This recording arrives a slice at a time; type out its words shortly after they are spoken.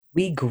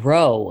We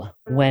grow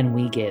when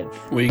we give.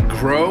 We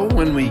grow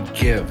when we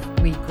give.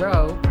 We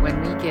grow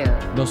when we give.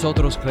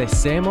 Nosotros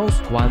crecemos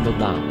cuando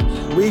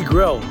damos. We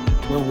grow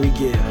when we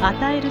give.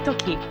 与えると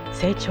き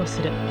成長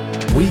する。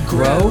 We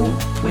grow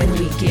when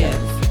we give.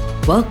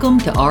 Welcome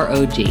to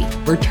ROG,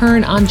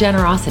 Return on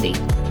Generosity.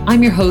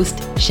 I'm your host,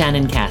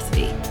 Shannon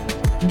Cassidy.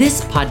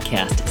 This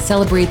podcast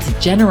celebrates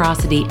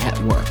generosity at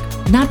work,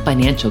 not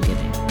financial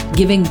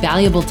giving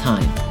valuable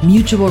time,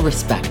 mutual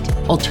respect,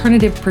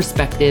 alternative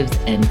perspectives,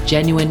 and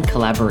genuine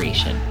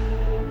collaboration.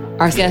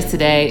 Our guest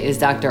today is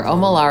Dr.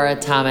 Omolara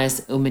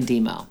Thomas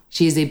Umadimo.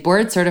 She is a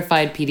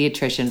board-certified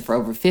pediatrician for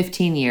over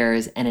 15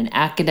 years and an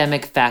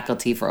academic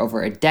faculty for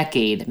over a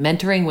decade,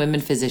 mentoring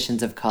women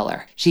physicians of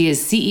color. She is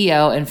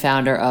CEO and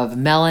founder of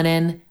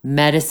Melanin,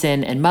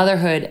 Medicine, and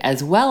Motherhood,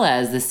 as well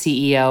as the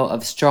CEO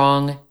of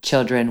Strong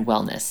Children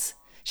Wellness.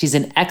 She's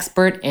an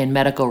expert in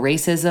medical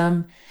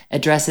racism,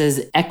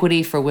 addresses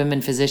equity for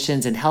women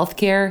physicians in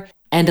healthcare,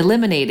 and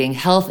eliminating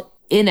health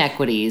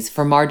inequities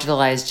for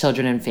marginalized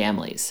children and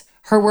families.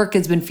 Her work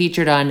has been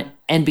featured on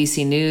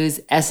NBC News,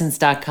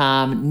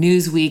 Essence.com,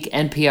 Newsweek,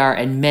 NPR,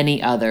 and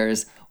many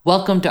others.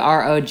 Welcome to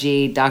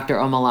ROG, Dr.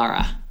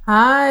 Omolara.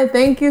 Hi,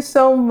 thank you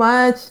so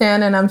much,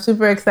 Shannon. I'm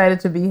super excited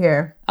to be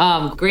here.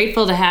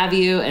 Grateful to have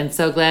you and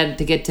so glad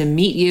to get to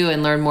meet you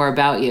and learn more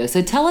about you.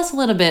 So tell us a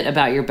little bit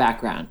about your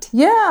background.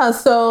 Yeah,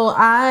 so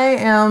I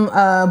am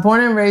a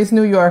born and raised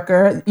New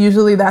Yorker.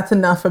 Usually that's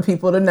enough for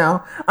people to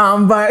know,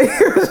 but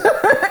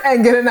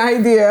and get an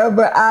idea.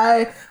 But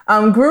I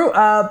grew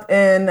up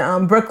in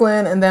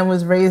Brooklyn and then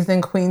was raised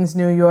in Queens,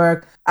 New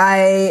York. I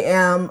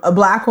am a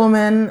Black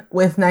woman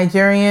with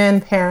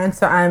Nigerian parents,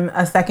 so I'm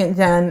a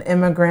second-gen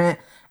immigrant.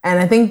 And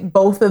I think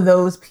both of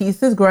those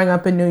pieces, growing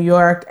up in New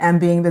York and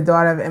being the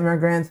daughter of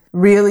immigrants,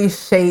 really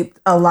shaped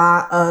a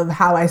lot of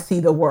how I see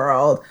the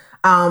world.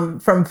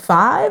 From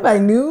 5, I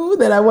knew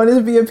that I wanted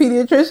to be a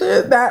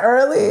pediatrician that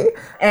early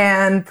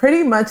and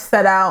pretty much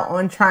set out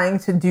on trying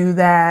to do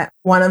that.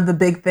 One of the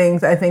big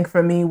things I think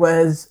for me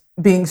was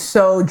being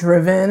so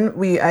driven.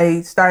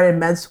 I started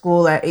med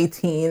school at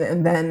 18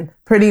 and then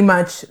pretty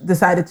much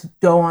decided to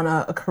go on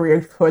a career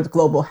towards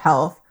global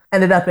health.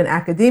 Ended up in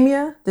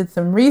academia, did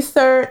some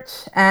research,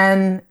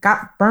 and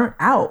got burnt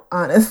out,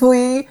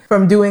 honestly,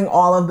 from doing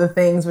all of the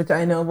things, which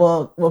I know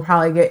we'll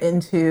probably get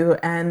into,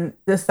 and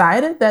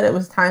decided that it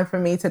was time for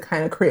me to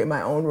kind of create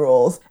my own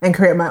rules and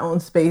create my own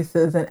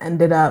spaces, and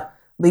ended up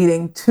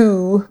leading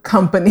 2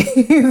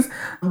 companies,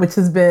 which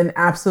has been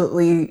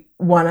absolutely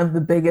one of the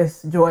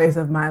biggest joys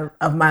of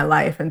my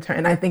life.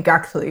 And I think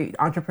actually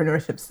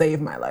entrepreneurship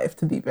saved my life,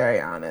 to be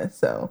very honest.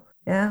 So,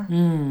 yeah.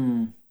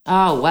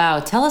 Oh,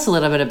 wow. Tell us a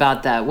little bit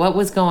about that. What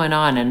was going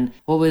on and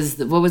what was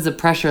the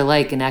pressure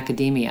like in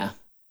academia?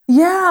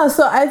 Yeah,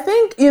 so I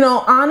think,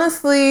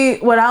 honestly,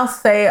 what I'll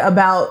say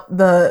about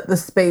the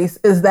space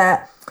is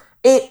that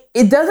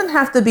it doesn't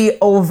have to be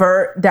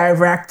overt,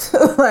 direct,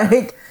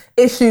 like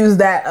issues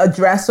that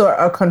address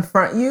or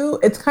confront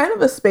you. It's kind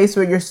of a space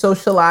where you're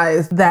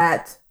socialized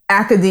that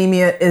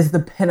academia is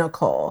the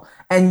pinnacle.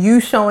 And you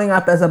showing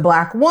up as a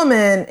Black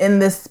woman in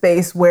this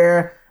space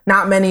where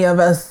not many of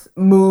us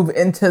move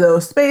into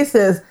those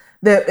spaces,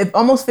 that it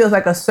almost feels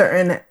like a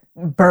certain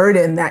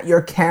burden that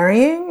you're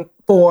carrying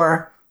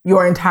for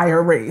your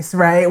entire race,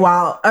 right?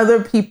 While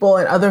other people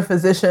and other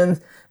physicians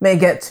may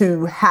get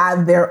to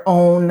have their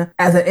own,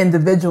 as an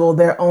individual,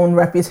 their own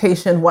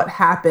reputation, what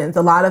happens.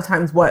 A lot of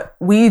times what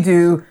we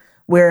do,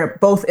 we're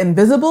both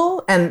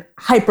invisible and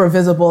hyper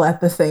visible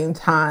at the same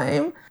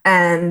time.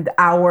 And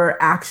our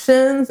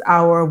actions,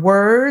 our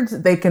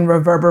words, they can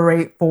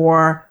reverberate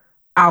for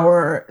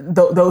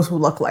those who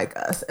look like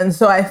us. And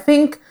so I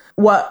think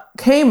what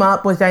came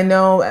up, which I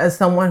know as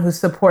someone who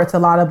supports a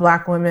lot of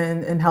Black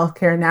women in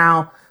healthcare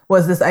now,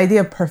 was this idea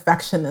of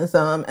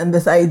perfectionism and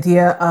this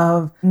idea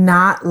of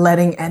not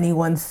letting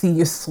anyone see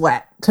you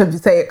sweat, to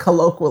say it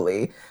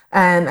colloquially.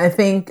 And I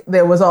think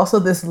there was also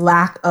this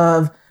lack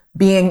of not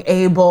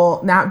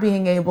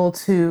being able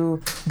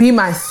to be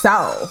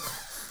myself.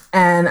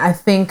 And I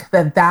think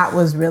that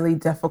was really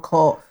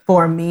difficult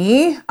for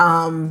me.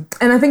 And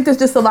I think there's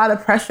just a lot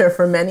of pressure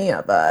for many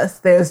of us.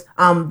 There's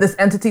this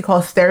entity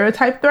called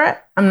stereotype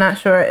threat. I'm not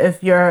sure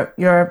if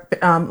your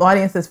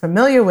audience is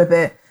familiar with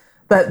it,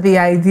 but the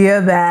idea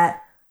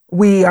that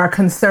we are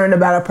concerned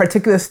about a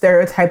particular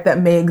stereotype that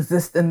may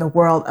exist in the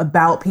world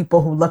about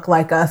people who look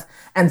like us.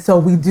 And so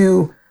we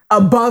do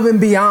above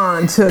and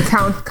beyond to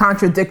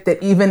contradict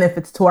it, even if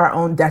it's to our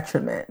own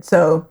detriment.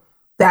 So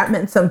that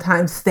meant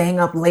sometimes staying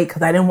up late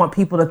because I didn't want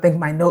people to think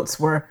my notes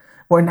were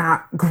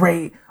not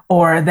great.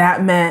 Or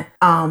that meant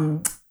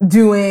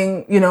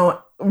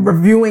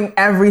reviewing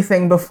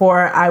everything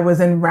before I was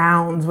in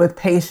rounds with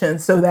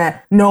patients so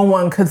that no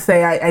one could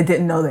say I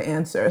didn't know the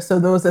answer. So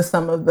those are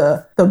some of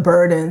the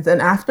burdens.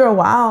 And after a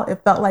while,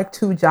 it felt like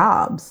 2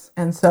 jobs.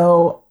 And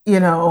so,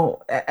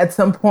 at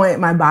some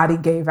point, my body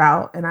gave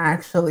out and I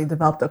actually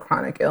developed a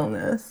chronic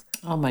illness.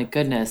 Oh my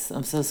goodness.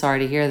 I'm so sorry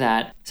to hear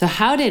that. So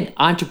how did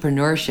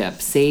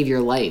entrepreneurship save your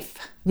life?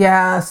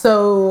 Yeah.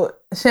 So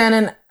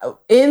Shannon,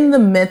 in the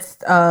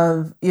midst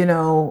of,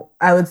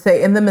 I would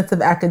say in the midst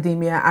of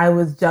academia, I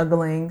was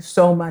juggling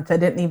so much. I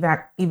didn't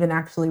even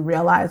actually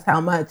realize how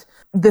much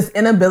this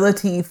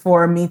inability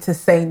for me to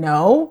say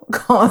no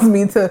caused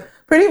me to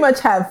pretty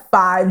much have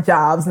 5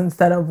 jobs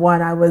instead of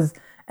one. I was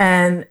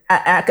an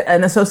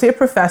associate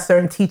professor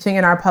and teaching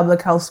in our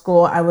public health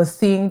school. I was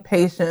seeing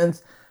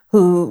patients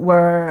who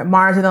were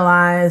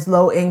marginalized,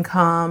 low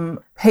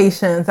income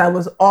patients. I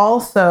was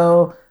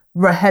also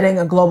heading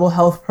a global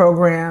health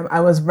program. I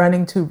was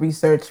running 2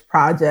 research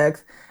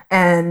projects.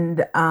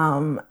 And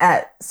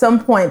at some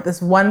point,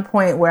 this one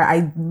point where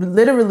I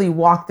literally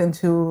walked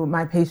into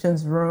my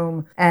patient's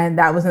room, and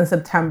that was in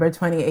September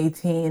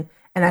 2018,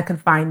 and I could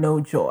find no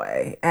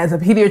joy. As a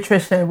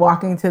pediatrician,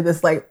 walking to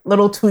this like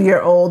little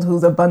 2-year-old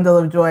who's a bundle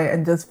of joy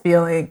and just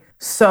feeling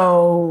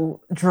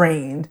so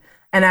drained.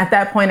 And at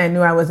that point, I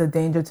knew I was a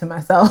danger to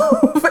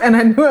myself and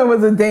I knew I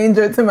was a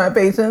danger to my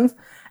patients.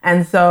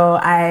 And so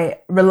I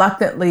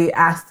reluctantly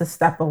asked to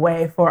step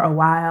away for a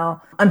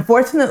while.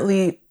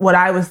 Unfortunately, what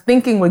I was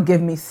thinking would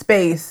give me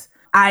space,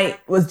 I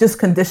was just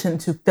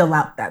conditioned to fill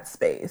out that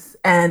space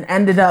and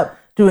ended up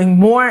doing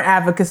more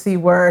advocacy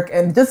work.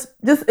 And just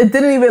it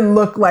didn't even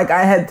look like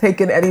I had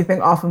taken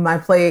anything off of my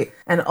plate.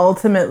 And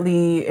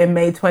ultimately, in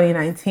May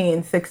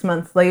 2019, 6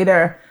 months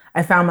later,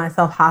 I found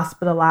myself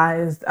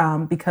hospitalized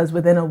because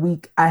within a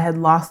week I had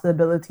lost the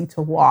ability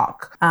to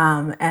walk.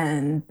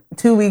 And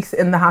 2 weeks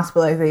in the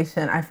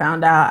hospitalization, I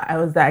found out I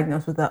was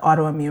diagnosed with an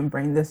autoimmune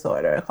brain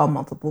disorder called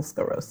multiple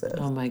sclerosis.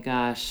 Oh my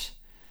gosh.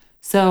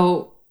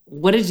 So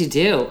what did you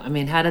do? I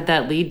mean, how did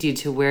that lead you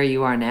to where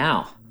you are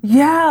now?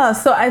 Yeah,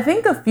 so I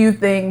think a few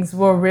things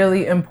were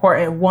really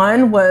important.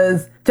 One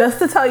was just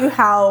to tell you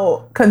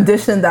how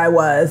conditioned I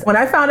was. When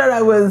I found out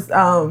I was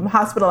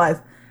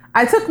hospitalized,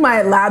 I took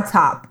my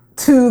laptop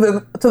to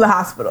the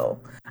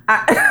hospital.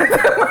 I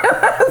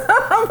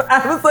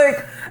was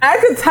like, I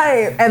could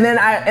type, and then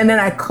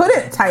I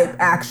couldn't type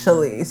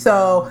actually.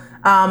 So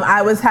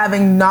I was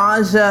having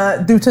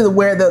nausea due to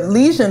where the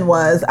lesion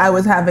was. I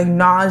was having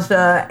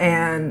nausea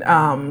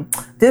and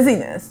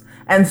dizziness.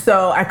 And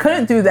so I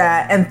couldn't do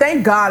that. And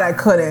thank God I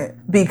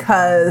couldn't,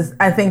 because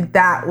I think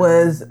that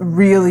was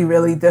really,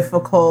 really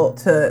difficult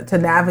to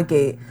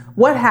navigate.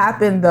 What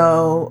happened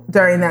though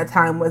during that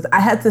time was I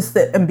had to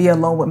sit and be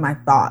alone with my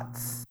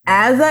thoughts.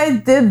 As I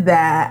did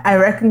that, I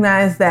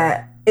recognized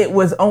that it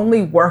was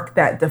only work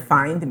that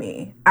defined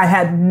me. I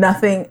had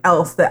nothing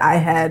else that I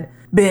had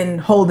been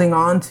holding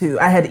on to.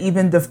 I had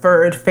even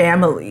deferred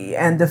family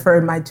and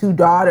deferred my 2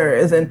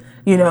 daughters and,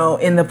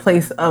 in the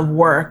place of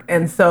work.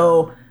 And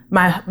so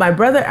my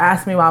brother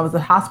asked me while I was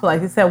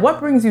hospitalized, he said, "What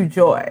brings you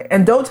joy?"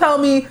 And don't tell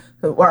me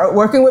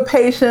working with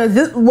patients,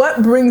 just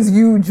what brings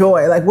you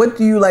joy? Like, what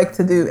do you like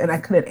to do? And I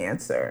couldn't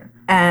answer.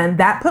 And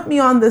that put me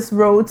on this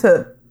road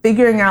to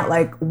figuring out,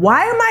 like,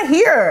 why am I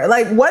here?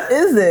 Like, what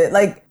is it?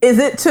 Like, is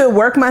it to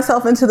work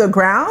myself into the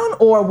ground,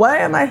 or why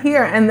am I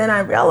here? And then I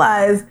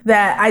realized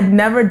that I'd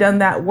never done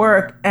that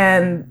work,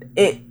 and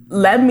it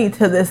led me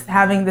to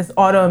having this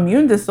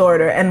autoimmune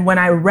disorder. And when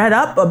I read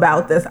up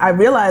about this, I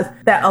realized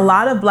that a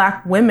lot of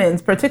Black women,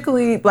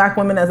 particularly Black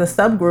women as a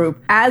subgroup,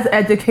 as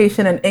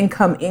education and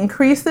income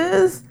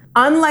increases,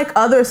 unlike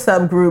other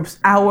subgroups,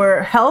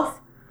 our health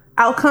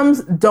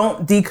outcomes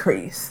don't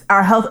decrease.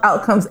 Our health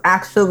outcomes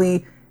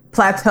actually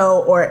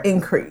plateau or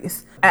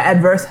increase,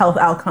 adverse health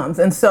outcomes.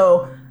 And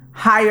so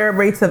higher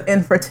rates of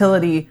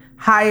infertility,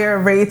 higher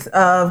rates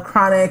of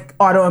chronic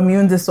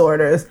autoimmune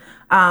disorders,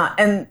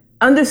 and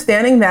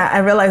understanding that, I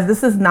realized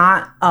this is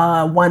not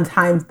a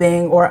one-time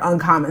thing or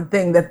uncommon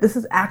thing, that this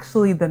is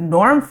actually the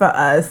norm for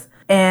us.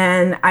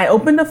 And I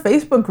opened a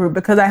Facebook group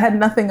because I had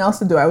nothing else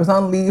to do. I was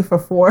on leave for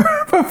 4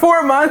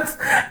 months,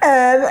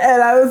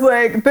 and I was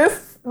like,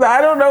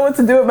 I don't know what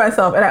to do with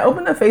myself. And I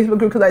opened a Facebook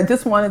group because I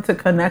just wanted to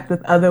connect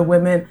with other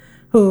women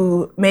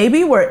who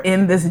maybe were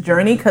in this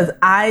journey, because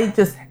I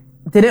just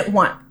didn't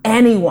want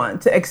anyone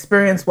to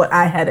experience what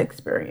I had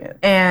experienced.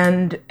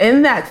 And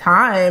in that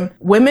time,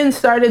 women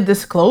started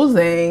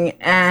disclosing,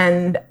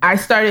 and I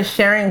started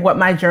sharing what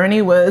my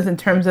journey was in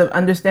terms of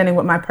understanding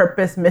what my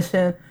purpose,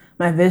 mission,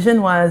 my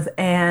vision was.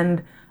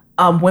 And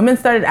women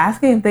started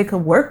asking if they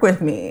could work with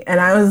me. And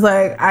I was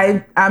like,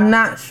 I'm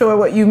not sure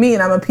what you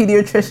mean. I'm a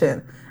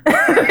pediatrician.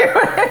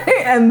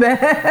 and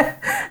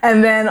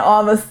then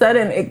all of a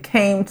sudden it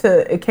came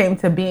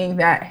to being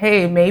that,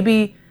 hey,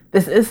 maybe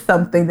this is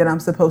something that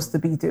I'm supposed to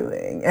be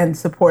doing and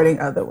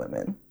supporting other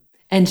women.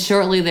 And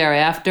shortly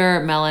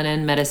thereafter,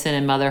 Melanin Medicine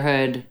and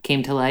Motherhood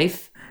came to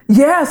life.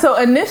 Yeah, so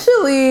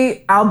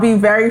initially, I'll be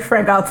very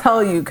frank, I'll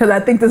tell you, because I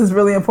think this is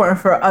really important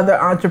for other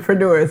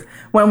entrepreneurs.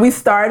 When we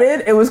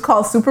started, it was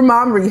called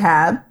Supermom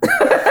Rehab.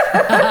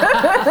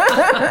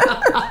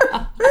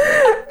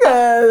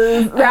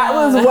 Because that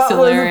was what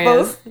hilarious.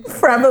 was most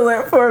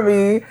prevalent for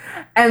me.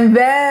 And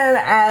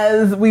then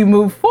as we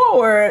move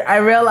forward, I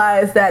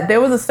realized that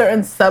there was a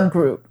certain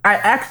subgroup. I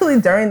actually,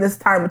 during this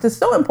time, which is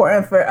so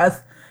important for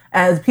us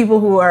as people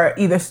who are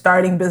either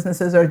starting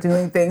businesses or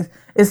doing things,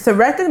 is to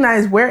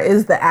recognize where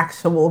is the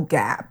actual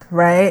gap,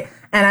 right?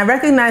 And I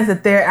recognize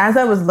that as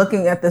I was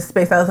looking at this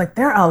space, I was like,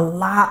 there are a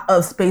lot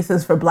of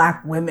spaces for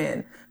Black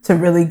women to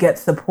really get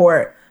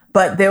support.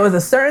 But there was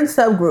a certain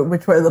subgroup,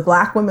 which were the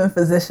Black women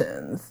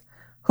physicians,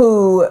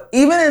 who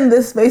even in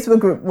this Facebook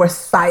group were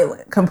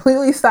silent,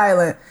 completely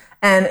silent.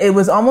 And it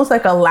was almost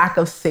like a lack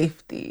of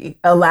safety,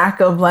 a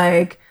lack of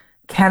like,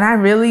 can I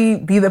really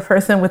be the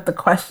person with the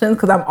questions?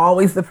 Because I'm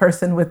always the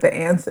person with the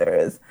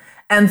answers.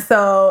 And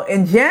so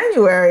in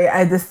January,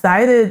 I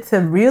decided to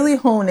really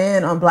hone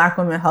in on Black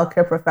women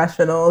healthcare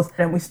professionals.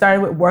 And we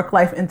started with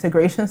work-life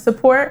integration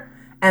support.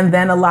 And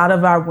then a lot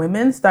of our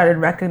women started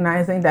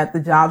recognizing that the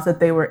jobs that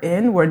they were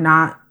in were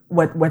not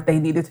what they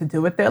needed to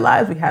do with their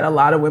lives. We had a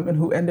lot of women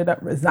who ended up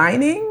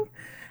resigning,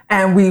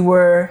 and we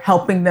were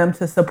helping them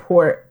to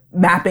support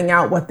mapping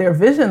out what their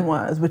vision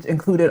was, which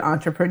included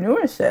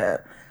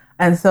entrepreneurship.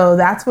 And so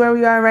that's where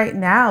we are right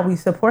now. We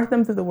support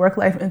them through the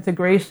work-life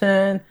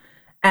integration,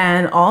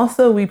 and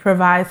also we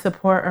provide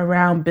support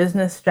around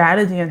business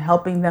strategy and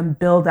helping them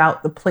build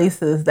out the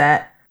places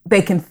that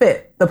they can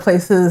fit, the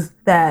places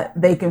that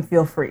they can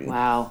feel free.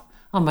 Wow.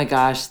 Oh my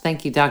gosh.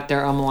 Thank you, Dr.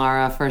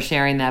 Omolara, for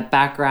sharing that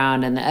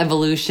background and the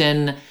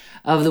evolution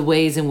of the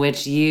ways in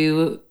which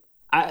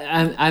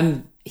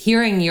I'm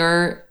hearing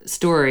your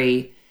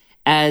story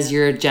as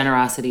your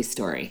generosity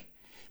story,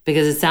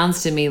 because it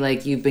sounds to me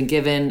like you've been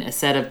given a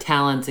set of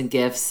talents and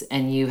gifts,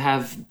 and you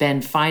have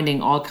been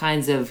finding all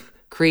kinds of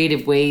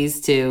creative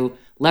ways to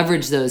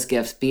leverage those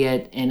gifts, be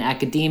it in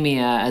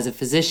academia as a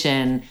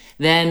physician,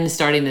 then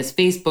starting this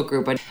Facebook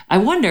group. But I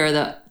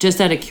wonder,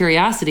 just out of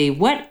curiosity,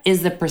 what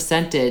is the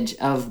percentage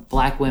of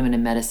Black women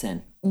in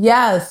medicine?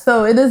 Yes,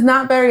 so it is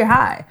not very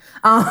high.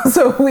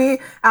 So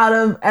out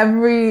of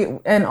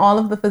all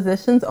of the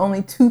physicians,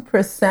 only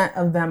 2%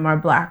 of them are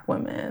Black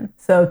women.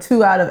 So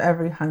 2 out of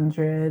every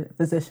 100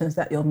 physicians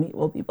that you'll meet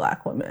will be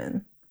Black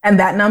women. And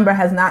that number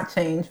has not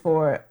changed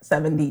for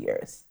 70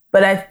 years.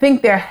 But I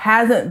think there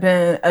hasn't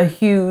been a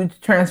huge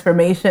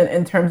transformation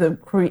in terms of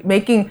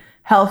making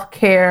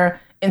healthcare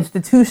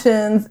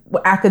institutions,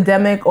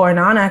 academic or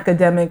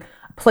non-academic,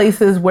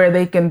 places where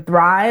they can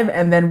thrive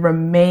and then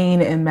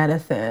remain in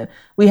medicine.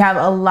 We have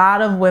a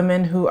lot of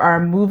women who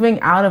are moving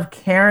out of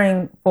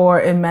caring for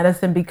in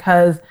medicine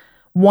because,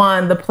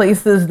 one, the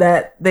places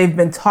that they've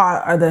been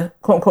taught are the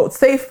quote unquote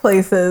safe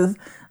places,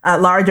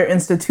 larger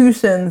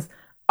institutions,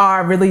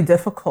 are really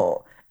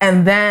difficult.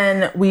 And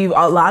then we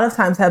a lot of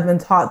times have been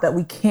taught that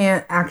we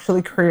can't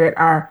actually create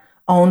our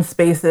own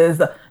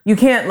spaces. You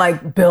can't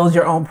like build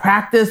your own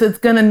practice. It's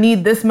going to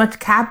need this much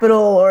capital,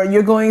 or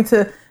you're going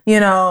to,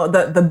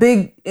 the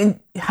big,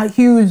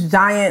 huge,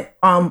 giant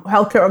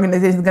healthcare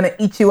organization is going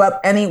to eat you up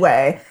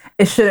anyway.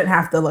 It shouldn't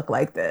have to look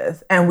like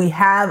this. And we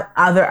have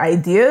other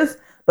ideas,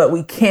 but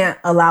we can't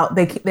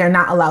they're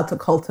not allowed to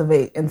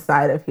cultivate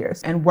inside of here.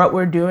 And what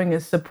we're doing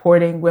is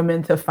supporting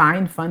women to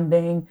find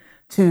funding,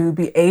 to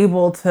be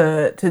able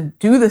to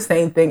do the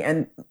same thing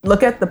and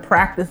look at the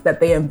practice that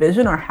they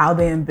envision or how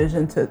they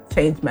envision to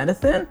change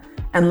medicine,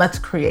 and let's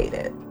create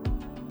it.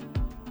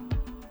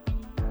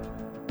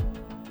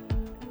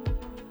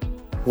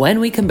 When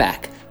we come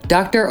back,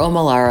 Dr.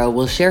 Omolara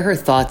will share her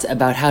thoughts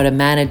about how to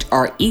manage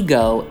our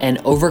ego and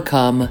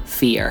overcome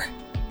fear.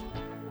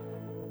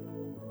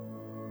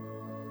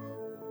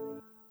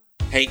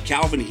 Hey,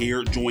 Calvin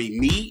here. Join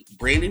me,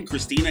 Brandon,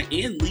 Christina,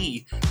 and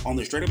Lee on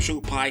the Straight Up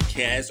Show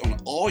podcast on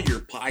all your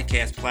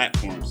podcast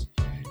platforms.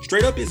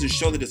 Straight Up is a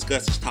show that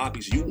discusses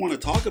topics you want to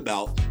talk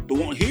about but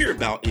won't hear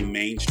about in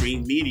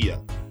mainstream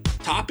media.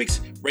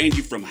 Topics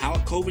ranging from how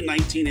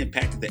COVID-19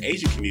 impacted the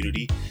Asian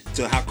community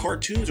to how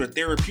cartoons are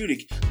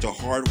therapeutic to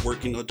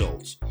hard-working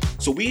adults.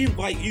 So we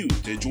invite you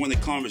to join the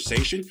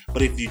conversation,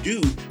 but if you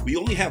do, we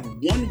only have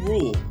one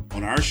rule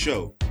on our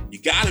show.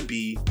 You gotta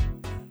be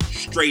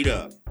straight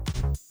up.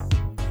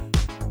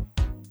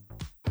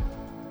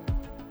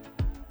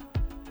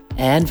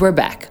 And we're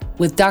back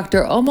with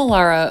Dr.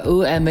 Omolara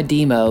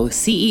Uemedimo,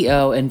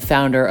 CEO and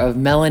founder of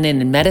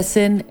Melanin in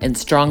Medicine and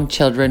Strong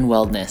Children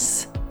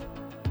Wellness.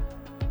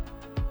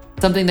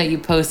 Something that you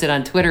posted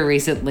on Twitter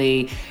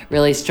recently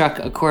really struck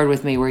a chord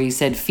with me, where you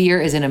said fear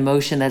is an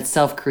emotion that's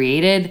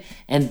self-created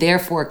and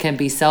therefore can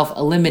be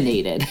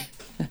self-eliminated.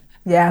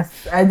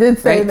 Yes, I did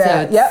say right?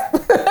 that. So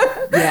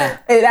yep. Yeah.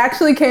 It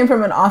actually came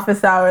from an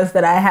office hours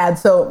that I had.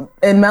 So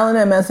in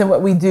Melanin in Medicine,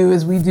 what we do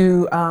is we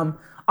do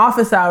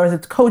office hours.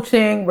 It's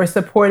coaching. We're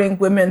supporting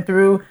women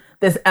through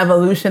this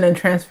evolution and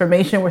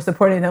transformation. We're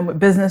supporting them with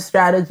business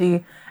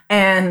strategy.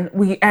 And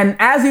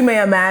as you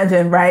may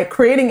imagine, right,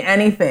 creating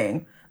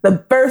anything,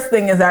 the first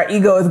thing is our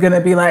ego is going to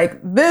be like,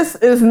 this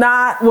is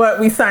not what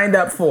we signed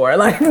up for.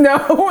 Like,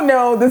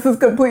 no, this is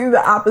completely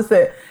the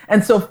opposite.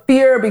 And so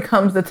fear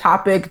becomes the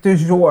topic du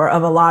jour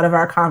of a lot of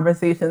our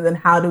conversations, and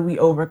how do we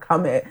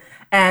overcome it?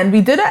 And we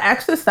did an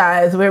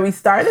exercise where we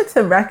started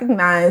to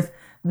recognize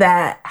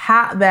that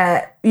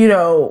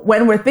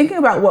when we're thinking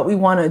about what we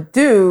want to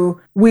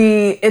do,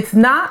 it's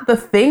not the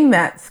thing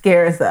that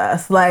scares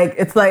us. Like,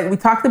 it's like we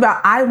talked about,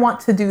 I want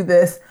to do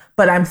this,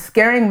 but I'm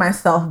scaring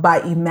myself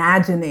by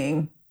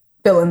imagining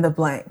fill in the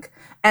blank.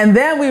 And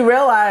then we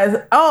realize,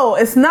 oh,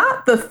 it's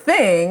not the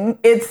thing,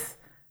 it's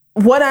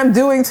what I'm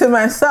doing to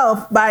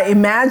myself by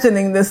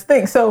imagining this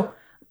thing. So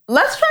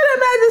let's try to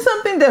imagine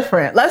something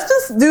different. Let's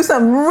just do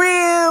something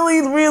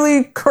really,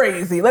 really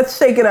crazy. Let's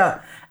shake it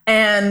up.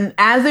 And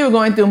as they were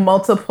going through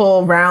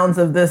multiple rounds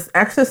of this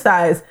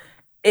exercise,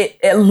 it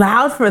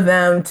allowed for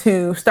them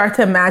to start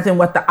to imagine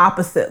what the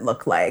opposite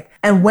looked like.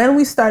 And when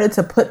we started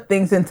to put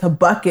things into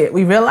bucket,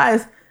 we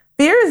realized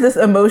fear is this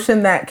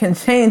emotion that can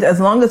change as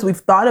long as we've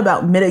thought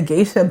about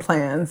mitigation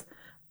plans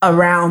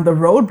around the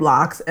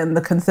roadblocks and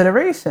the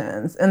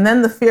considerations. And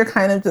then the fear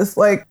kind of just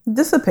like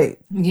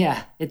dissipates.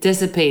 Yeah, it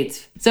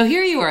dissipates. So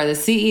here you are, the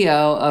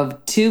CEO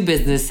of 2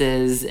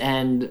 businesses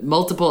and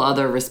multiple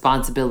other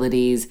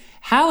responsibilities.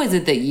 How is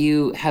it that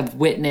you have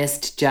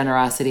witnessed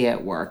generosity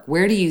at work?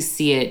 Where do you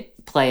see it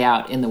play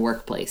out in the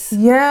workplace?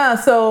 Yeah,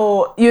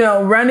 so,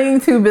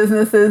 running 2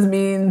 businesses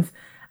means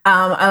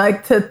I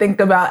like to think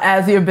about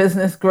as your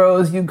business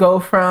grows, you go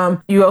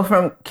from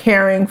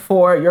caring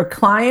for your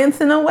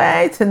clients in a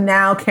way to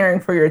now caring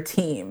for your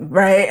team,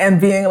 right?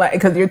 And being like,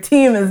 because your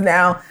team is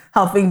now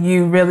helping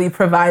you really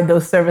provide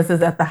those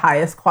services at the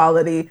highest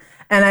quality.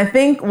 And I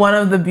think one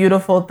of the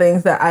beautiful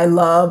things that I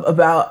love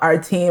about our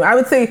team, I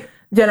would say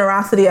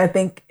generosity, I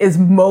think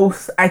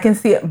I can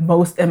see it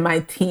most in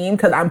my team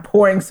because I'm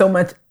pouring so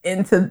much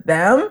into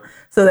them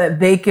so that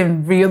they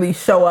can really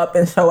show up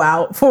and show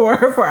out for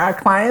our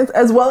clients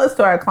as well as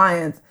to our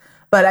clients.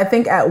 But I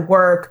think at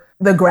work,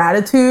 the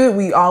gratitude,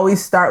 we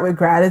always start with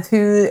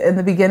gratitude in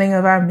the beginning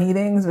of our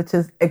meetings, which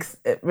is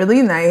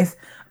really nice.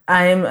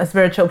 I'm a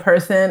spiritual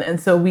person, and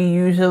so we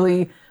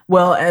usually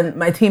will, and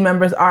my team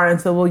members are,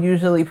 and so we'll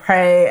usually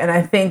pray. And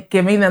I think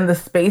giving them the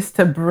space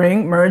to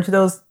merge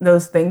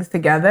those things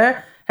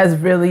together has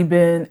really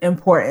been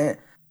important.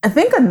 I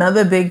think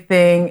another big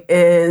thing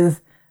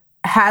is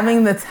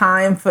having the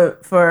time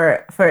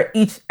for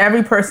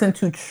every person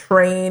to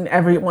train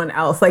everyone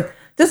else. Like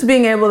just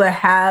being able to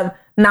have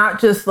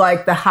not just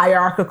like the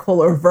hierarchical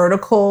or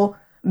vertical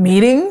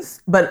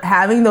meetings, but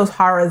having those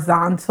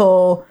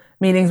horizontal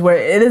meetings where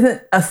it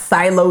isn't a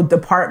siloed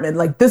department,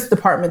 like this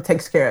department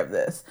takes care of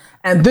this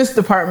and this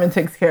department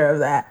takes care of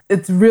that.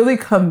 It's really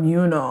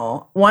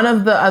communal. One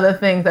of the other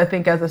things I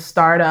think as a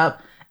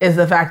startup is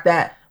the fact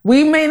that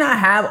we may not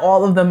have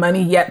all of the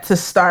money yet to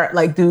start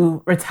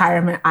do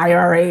retirement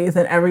IRAs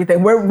and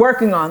everything. We're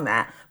working on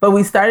that. But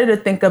we started to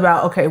think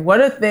about, okay, what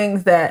are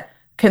things that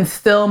can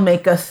still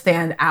make us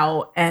stand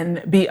out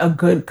and be a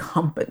good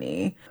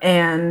company?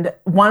 And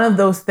one of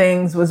those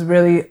things was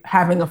really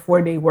having a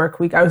 4-day work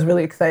week. I was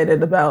really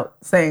excited about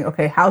saying,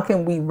 okay, how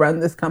can we run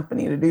this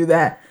company to do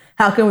that?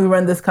 How can we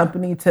run this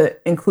company to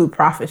include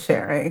profit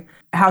sharing?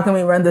 How can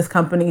we run this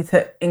company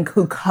to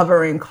include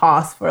covering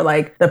costs for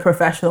the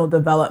professional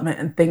development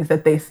and things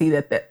that they see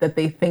that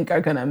they think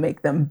are going to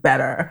make them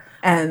better?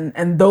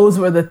 And those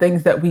were the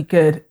things that we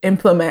could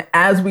implement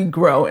as we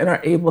grow and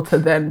are able to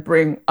then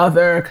bring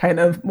other kind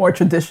of more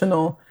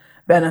traditional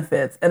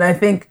benefits. And I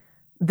think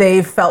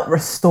they've felt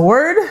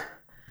restored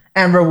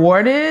and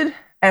rewarded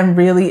and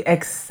really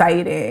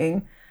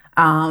exciting.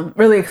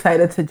 Really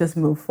excited to just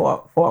move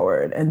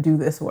forward and do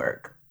this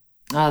work.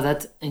 Oh,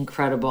 that's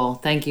incredible.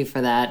 Thank you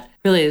for that.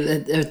 Really,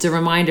 it's a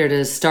reminder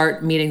to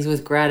start meetings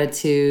with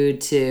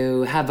gratitude,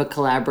 to have a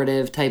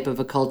collaborative type of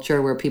a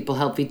culture where people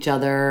help each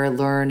other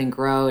learn and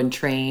grow and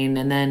train,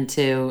 and then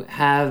to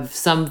have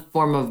some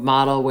form of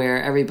model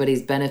where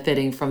everybody's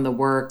benefiting from the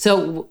work.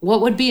 So what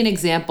would be an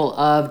example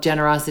of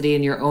generosity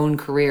in your own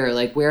career?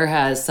 Where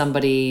has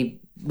somebody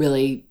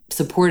really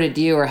supported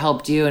you or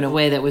helped you in a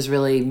way that was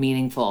really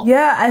meaningful?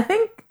 Yeah, I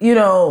think,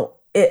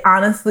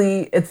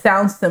 it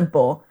sounds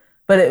simple,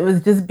 but it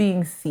was just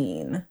being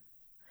seen.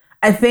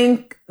 I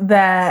think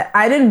that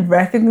I didn't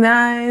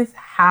recognize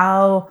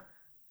how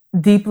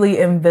deeply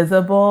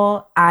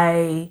invisible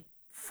I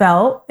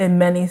felt in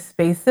many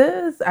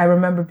spaces. I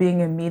remember being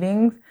in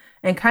meetings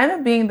and kind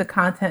of being the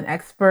content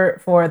expert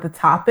for the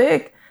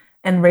topic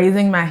and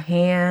raising my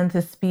hand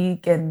to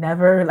speak and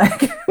never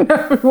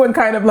everyone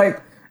kind of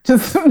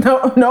just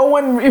no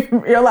one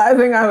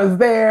realizing I was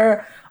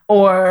there,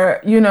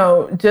 or,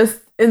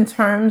 just in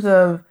terms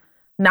of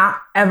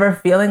not ever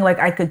feeling like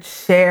I could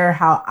share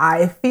how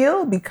I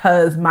feel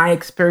because my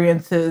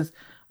experiences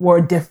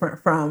were different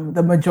from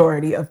the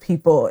majority of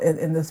people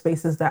in the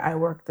spaces that I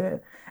worked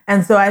in.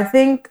 And so I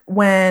think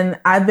when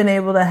I've been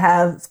able to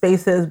have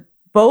spaces,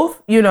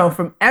 both,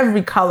 from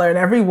every color and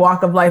every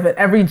walk of life and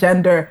every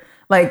gender,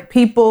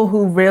 people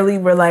who really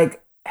were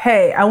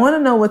hey, I want to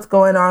know what's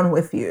going on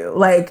with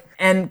you.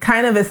 And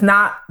kind of it's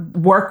not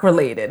work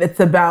related. It's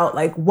about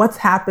what's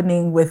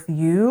happening with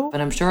you.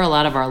 But I'm sure a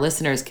lot of our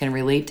listeners can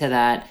relate to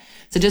that.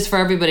 So just for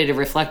everybody to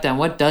reflect on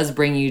what does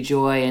bring you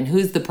joy and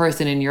who's the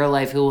person in your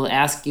life who will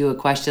ask you a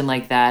question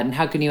like that, and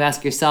how can you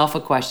ask yourself a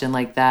question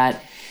like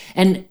that?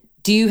 And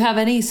do you have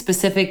any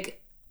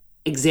specific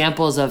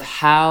examples of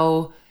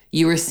how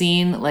you were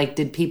seen?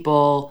 Did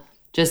people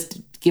just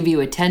give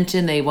you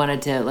attention. They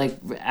wanted to like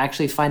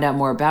actually find out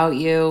more about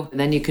you. And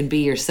then you can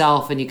be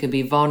yourself and you can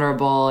be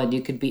vulnerable and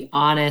you could be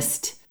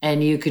honest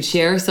and you could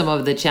share some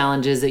of the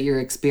challenges that you're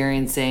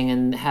experiencing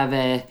and have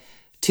a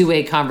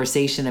two-way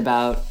conversation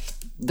about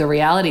the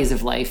realities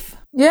of life.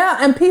 Yeah.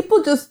 And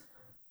people just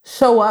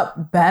show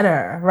up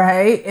better,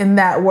 right? In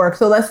that work.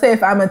 So let's say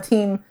if I'm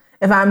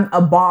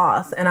a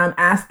boss and I'm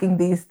asking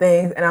these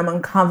things and I'm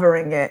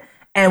uncovering it,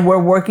 and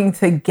we're working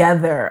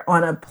together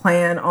on a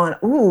plan on,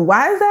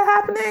 why is that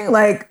happening?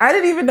 Like, I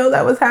didn't even know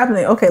that was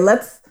happening. Okay,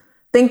 let's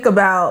think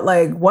about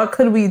like, what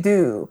could we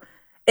do?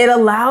 It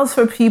allows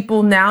for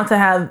people now to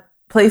have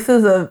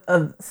places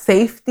of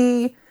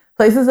safety,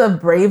 places of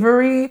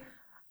bravery.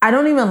 I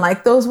don't even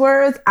like those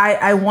words.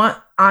 I want,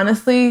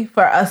 honestly,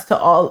 for us to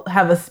all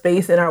have a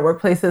space in our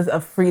workplaces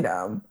of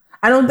freedom.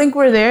 I don't think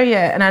we're there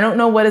yet, and I don't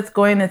know what it's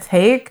going to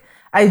take.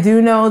 I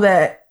do know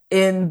that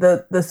in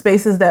the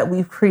spaces that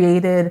we've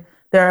created,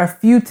 there are a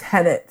few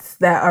tenets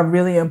that are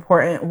really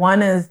important.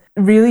 One is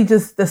really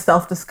just the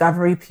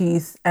self-discovery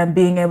piece and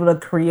being able to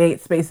create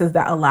spaces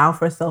that allow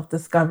for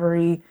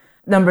self-discovery.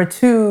 Number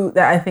two,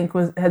 that I think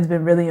has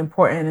been really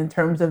important in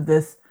terms of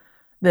this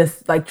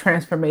like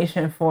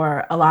transformation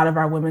for a lot of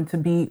our women to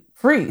be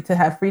free, to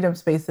have freedom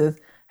spaces,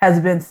 has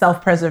been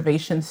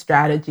self-preservation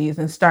strategies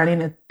and starting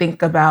to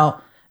think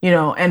about,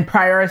 and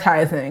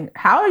prioritizing.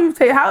 How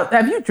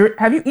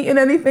have you eaten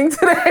anything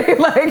today?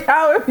 Like,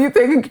 how have you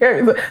taken care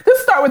of it?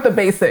 Just start with the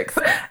basics.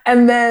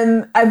 And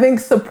then I think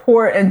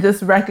support and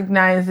just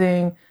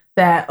recognizing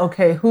that,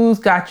 okay, who's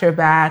got your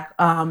back?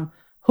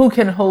 Who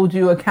can hold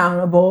you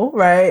accountable,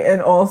 right?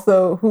 And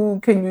also who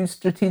can you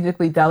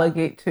strategically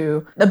delegate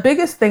to? The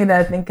biggest thing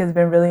that I think has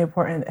been really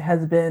important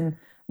has been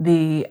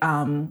the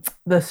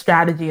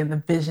strategy and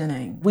the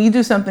visioning. We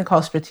do something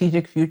called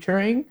strategic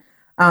futuring.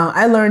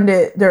 I learned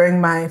it during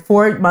my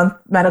 4-month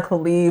medical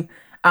leave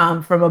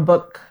from a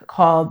book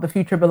called The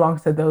Future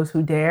Belongs to Those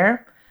Who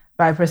Dare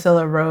by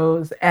Priscilla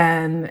Rose.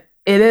 And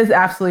it is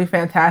absolutely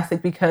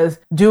fantastic because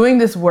doing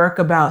this work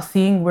about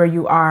seeing where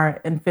you are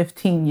in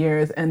 15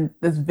 years and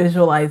this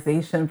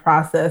visualization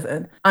process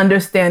and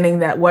understanding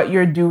that what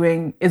you're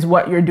doing is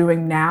what you're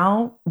doing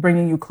now,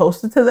 bringing you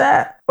closer to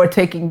that or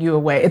taking you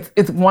away.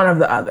 It's one or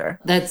the other.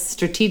 That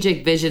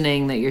strategic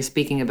visioning that you're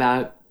speaking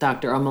about,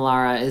 Dr.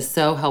 Omolara, is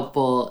so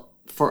helpful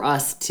for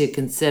us to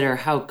consider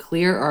how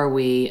clear are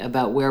we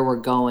about where we're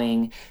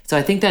going. So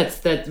I think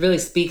that really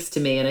speaks to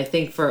me. And I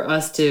think for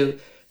us to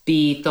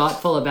be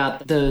thoughtful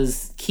about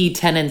those key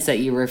tenets that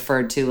you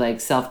referred to, like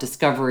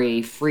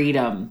self-discovery,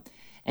 freedom,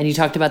 and you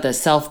talked about the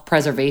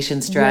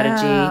self-preservation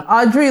strategy. Yeah.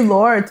 Audre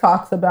Lorde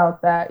talks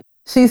about that.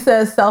 She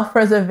says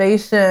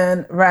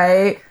self-preservation,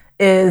 right,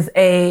 is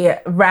a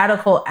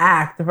radical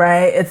act,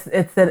 right?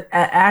 It's an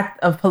act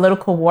of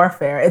political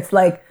warfare. It's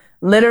like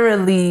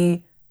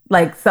literally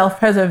like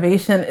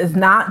self-preservation is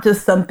not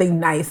just something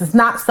nice. It's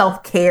not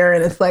self-care.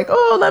 And it's like,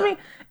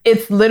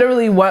 it's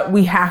literally what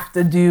we have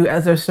to do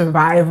as a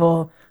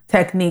survival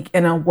technique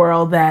in a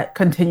world that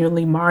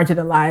continually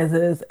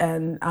marginalizes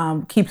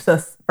and keeps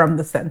us from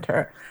the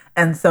center.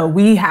 And so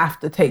we have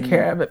to take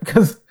care of it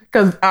because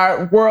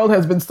our world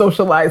has been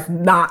socialized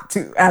not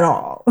to at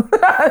all.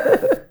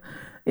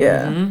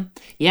 Yeah. Mm-hmm.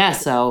 Yeah.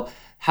 So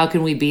how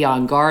can we be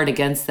on guard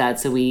against that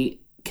so we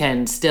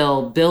can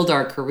still build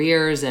our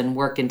careers and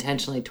work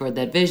intentionally toward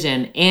that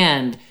vision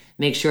and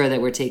make sure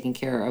that we're taking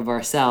care of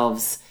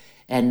ourselves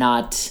and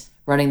not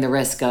running the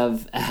risk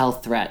of a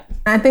health threat?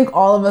 I think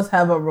all of us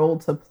have a role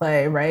to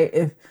play, right?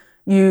 If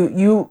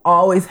you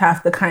always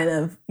have to kind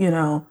of,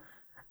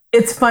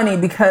 it's funny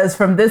because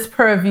from this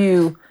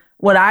purview,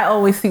 what I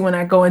always see when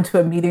I go into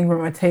a meeting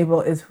room or table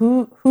is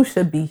who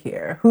should be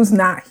here, who's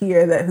not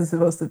here, who's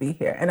supposed to be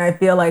here. And I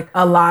feel like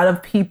a lot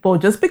of people,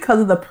 just because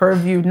of the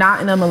purview,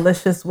 not in a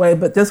malicious way,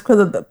 but just because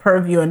of the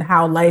purview and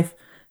how life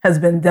has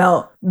been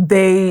dealt,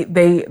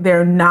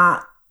 they're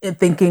not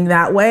thinking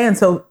that way. And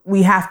so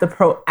we have to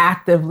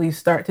proactively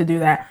start to do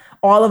that.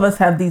 All of us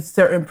have these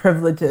certain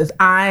privileges.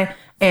 I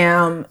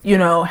am,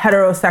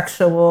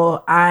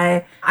 heterosexual.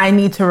 I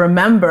need to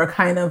remember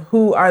kind of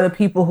who are the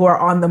people who are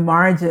on the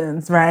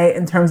margins, right?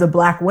 In terms of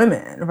Black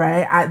women,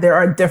 right? There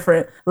are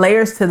different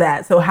layers to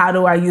that. So how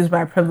do I use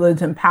my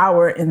privilege and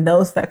power in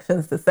those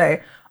sections to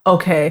say,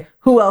 okay,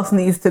 who else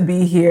needs to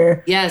be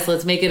here? Yes,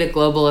 let's make it a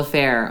global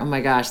affair. Oh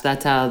my gosh,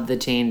 that's how the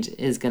change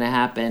is going to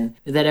happen.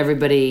 That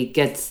everybody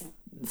gets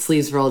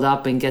sleeves rolled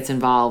up and gets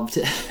involved.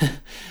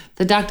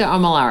 So Dr.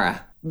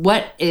 Omolara,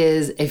 what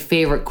is a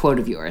favorite quote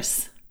of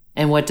yours?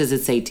 And what does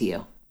it say to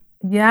you?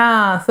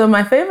 Yeah, so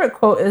my favorite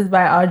quote is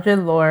by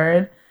Audre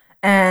Lorde.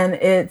 And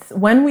it's,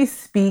 when we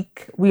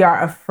speak, we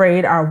are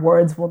afraid our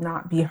words will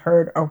not be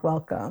heard or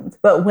welcomed.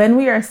 But when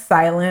we are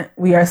silent,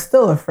 we are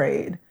still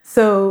afraid.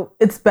 So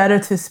it's better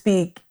to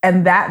speak.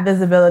 And that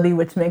visibility,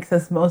 which makes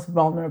us most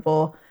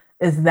vulnerable,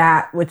 is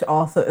that which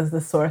also is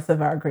the source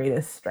of our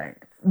greatest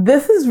strength.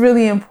 This is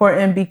really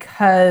important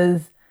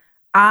because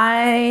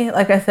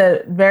like I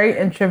said, very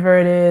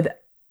introverted.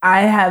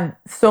 I have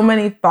so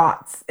many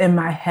thoughts in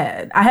my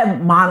head. I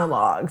have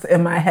monologues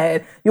in my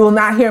head. You will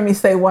not hear me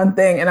say one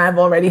thing, and I've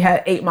already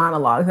had 8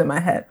 monologues in my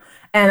head.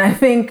 And I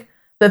think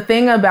the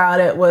thing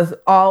about it was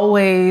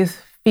always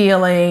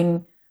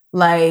feeling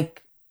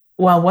like,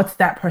 well, what's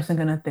that person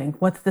going to think?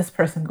 What's this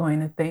person going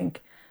to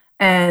think?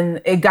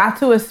 And it got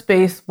to a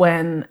space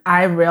when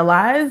I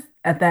realized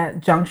at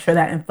that juncture,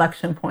 that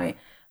inflection point,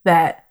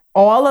 that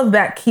all of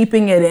that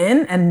keeping it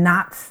in and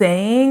not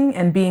saying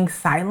and being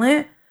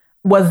silent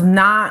was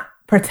not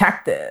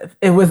protective.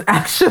 It was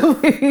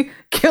actually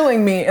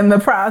killing me in the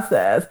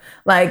process.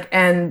 Like,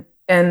 and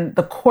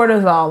the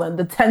cortisol and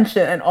the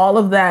tension and all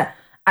of that,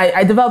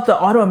 I developed an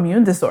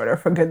autoimmune disorder,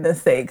 for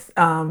goodness sakes,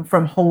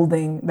 from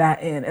holding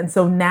that in. And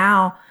so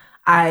now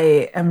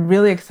I am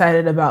really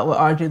excited about what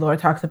Audre Lorde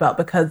talks about,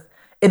 because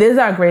it is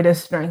our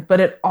greatest strength, but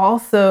it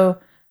also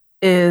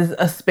is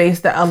a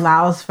space that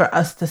allows for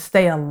us to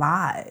stay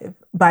alive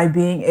by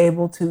being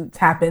able to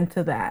tap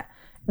into that.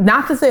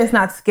 Not to say it's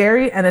not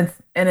scary, and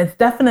it's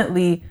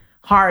definitely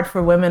hard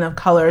for women of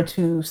color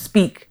to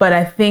speak, but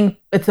I think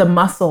it's a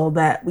muscle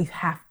that we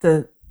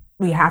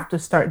have to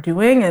start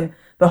doing. And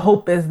the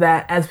hope is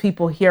that as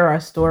people hear our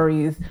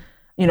stories,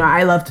 you know,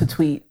 I love to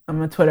tweet.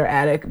 I'm a Twitter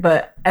addict,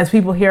 but as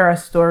people hear our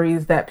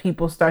stories, that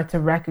people start to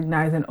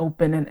recognize and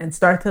open and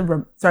start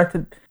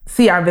to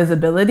see our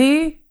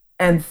visibility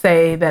and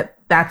say that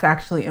that's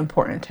actually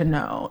important to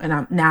know. And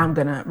I'm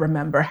going to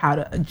remember how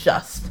to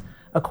adjust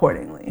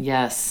accordingly.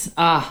 Yes.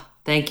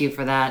 Thank you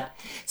for that.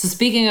 So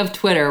speaking of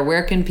Twitter,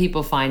 where can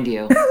people find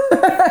you?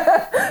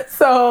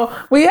 So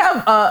we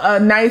have a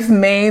nice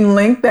main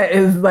link that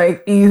is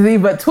like easy,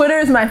 but Twitter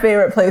is my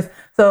favorite place.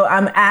 So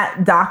I'm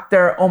at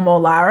Dr.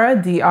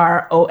 Omolara,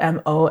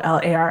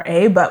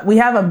 DrOmolara, but we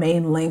have a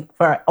main link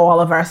for all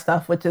of our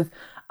stuff, which is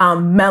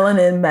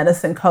Melanin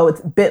Medicine Co.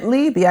 It's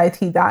bit.ly,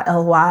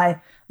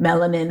 bit.ly,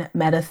 Melanin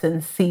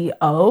Medicine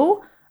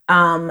Co.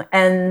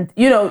 And,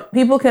 you know,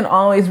 people can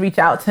always reach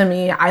out to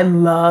me. I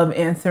love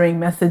answering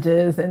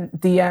messages and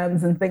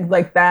DMs and things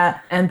like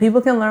that. And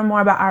people can learn more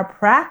about our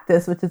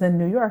practice, which is in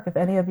New York. If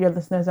any of your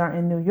listeners are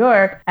in New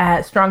York,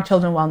 at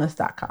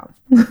strongchildrenwellness.com.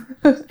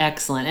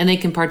 Excellent. And they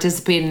can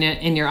participate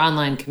in your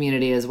online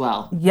community as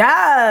well.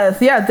 Yes.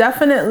 Yeah,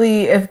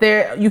 definitely.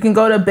 You can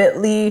go to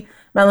bit.ly,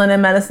 Melanin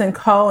Medicine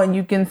Co., and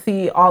you can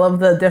see all of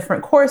the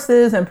different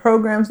courses and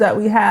programs that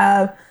we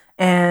have.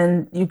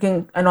 And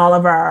all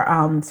of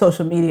our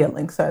social media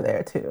links are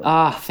there too.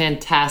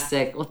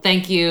 Fantastic. Well,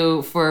 thank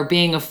you for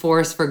being a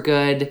force for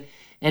good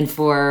and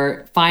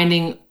for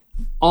finding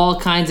all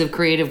kinds of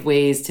creative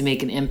ways to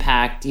make an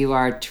impact. You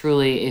are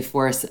truly a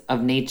force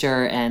of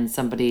nature and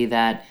somebody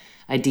that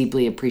I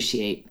deeply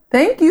appreciate.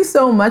 Thank you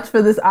so much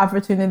for this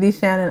opportunity,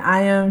 Shannon.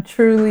 I am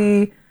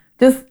truly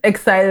just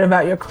excited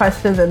about your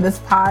questions and this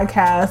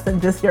podcast and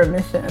just your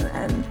mission.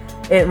 And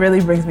it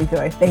really brings me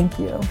joy. Thank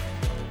you.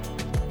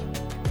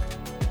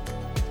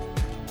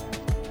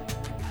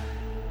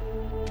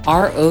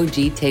 ROG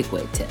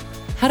takeaway tip: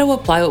 how to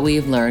apply what we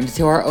have learned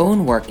to our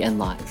own work and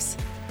lives.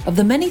 Of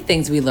the many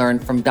things we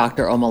learned from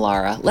Dr.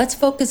 Omolara, let's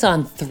focus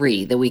on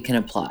 3 that we can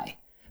apply: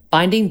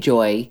 finding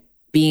joy,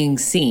 being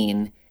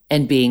seen,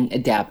 and being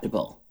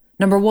adaptable.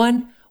 Number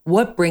 1,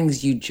 what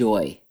brings you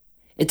joy?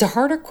 It's a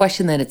harder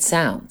question than it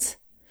sounds.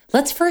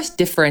 Let's first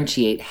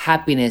differentiate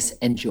happiness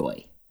and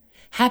joy.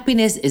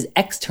 Happiness is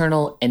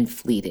external and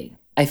fleeting.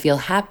 I feel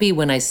happy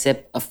when I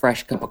sip a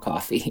fresh cup of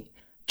coffee.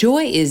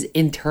 Joy is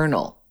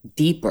internal,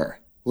 deeper,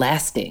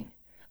 lasting.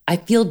 I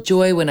feel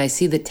joy when I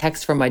see the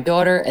text from my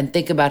daughter and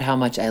think about how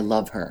much I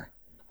love her.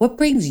 What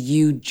brings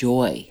you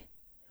joy?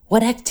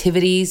 What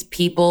activities,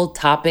 people,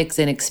 topics,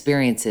 and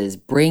experiences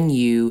bring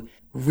you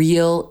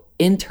real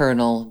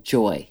internal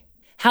joy?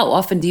 How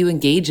often do you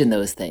engage in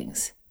those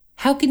things?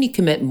 How can you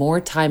commit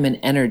more time and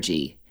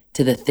energy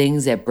to the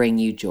things that bring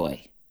you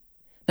joy?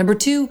 Number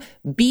 2,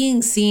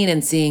 being seen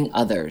and seeing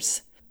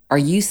others. Are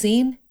you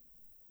seen?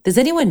 Does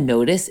anyone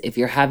notice if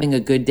you're having a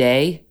good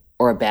day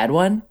or a bad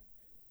one?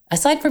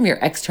 Aside from your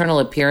external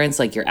appearance,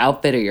 like your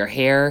outfit or your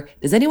hair,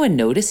 does anyone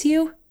notice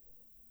you?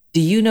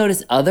 Do you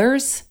notice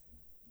others?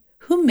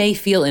 Who may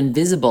feel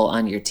invisible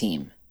on your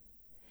team?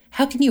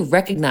 How can you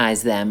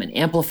recognize them and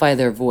amplify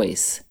their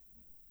voice?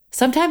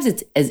 Sometimes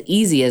it's as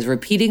easy as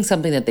repeating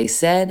something that they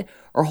said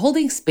or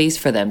holding space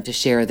for them to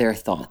share their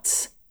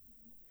thoughts.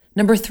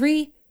 Number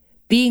 3,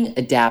 being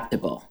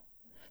adaptable.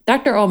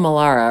 Dr.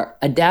 Omolara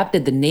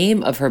adapted the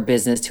name of her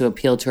business to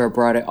appeal to a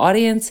broader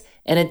audience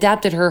and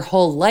adapted her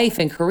whole life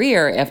and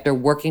career after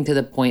working to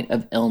the point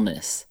of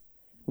illness.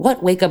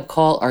 What wake-up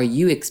call are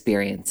you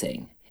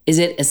experiencing? Is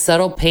it a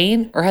subtle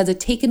pain, or has it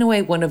taken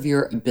away one of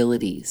your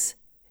abilities?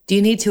 Do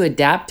you need to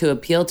adapt to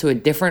appeal to a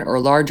different or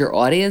larger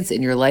audience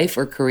in your life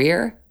or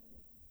career?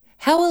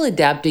 How will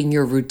adapting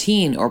your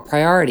routine or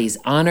priorities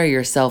honor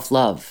your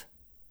self-love?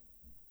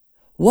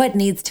 What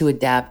needs to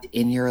adapt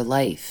in your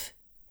life?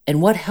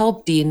 And what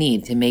help do you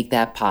need to make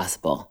that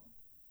possible?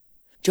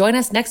 Join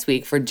us next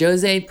week for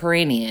Jose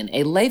Peranian,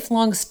 a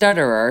lifelong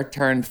stutterer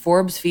turned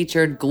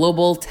Forbes-featured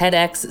global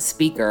TEDx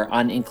speaker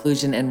on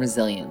inclusion and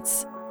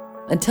resilience.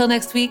 Until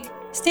next week,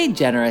 Stay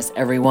generous,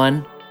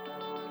 everyone.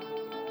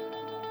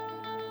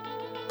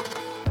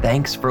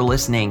 Thanks for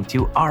listening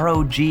to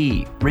ROG,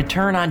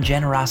 Return on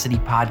Generosity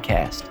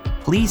podcast.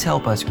 Please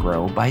help us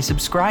grow by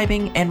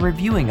subscribing and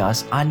reviewing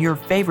us on your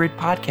favorite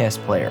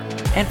podcast player.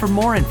 And for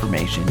more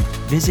information,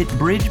 visit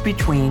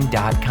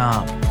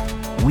bridgebetween.com.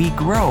 We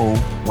grow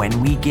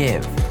when we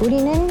give.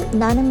 우리는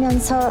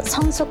나누면서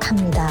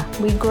성숙합니다.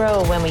 We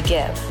grow when we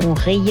give. On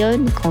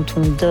rayonne quand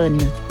on donne.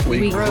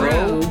 We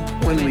grow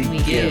when we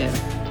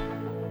give.